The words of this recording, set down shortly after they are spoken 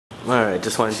Alright,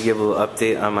 just wanted to give a little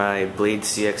update on my Blade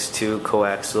CX2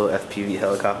 coaxial FPV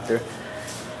helicopter.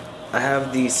 I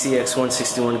have the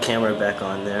CX161 camera back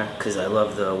on there because I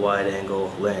love the wide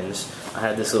angle lens. I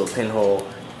had this little pinhole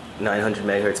 900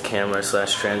 megahertz camera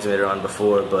slash transmitter on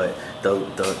before, but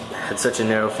had such a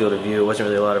narrow field of view, it wasn't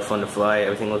really a lot of fun to fly.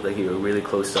 Everything looked like you were really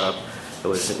close up. It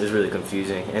was really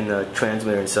confusing, and the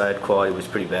transmitter inside quality was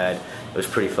pretty bad. It was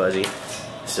pretty fuzzy.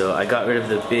 So I got rid of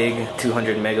the big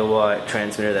 200 megawatt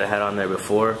transmitter that I had on there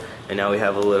before, and now we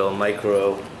have a little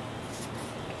micro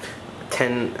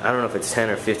 10, I don't know if it's 10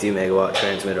 or 50 megawatt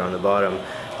transmitter on the bottom.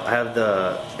 I have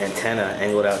the antenna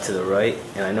angled out to the right,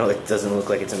 and I know it doesn't look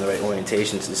like it's in the right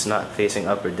orientation, so it's not facing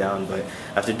up or down, but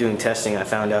after doing testing I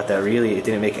found out that really it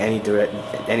didn't make any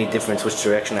difference which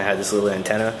direction I had this little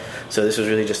antenna, so this was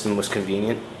really just the most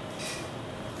convenient.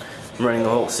 I'm running the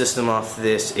whole system off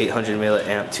this 800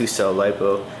 milliamp 2-cell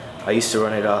LiPo. I used to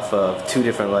run it off of 2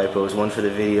 different LiPos, one for the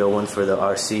video, one for the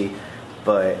RC,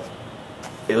 but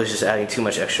it was just adding too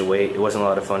much extra weight. It wasn't a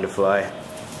lot of fun to fly.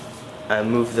 I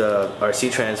moved the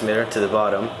RC transmitter to the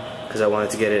bottom because I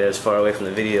wanted to get it as far away from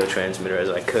the video transmitter as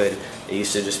I could. It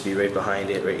used to just be right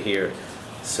behind it, right here.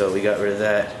 So we got rid of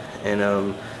that,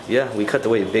 and yeah, we cut the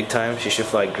weight big time. She should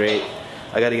fly great.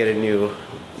 I got to get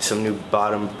some new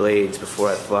bottom blades before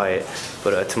I fly it,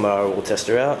 but tomorrow we'll test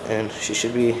her out, and she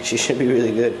should be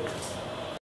really good.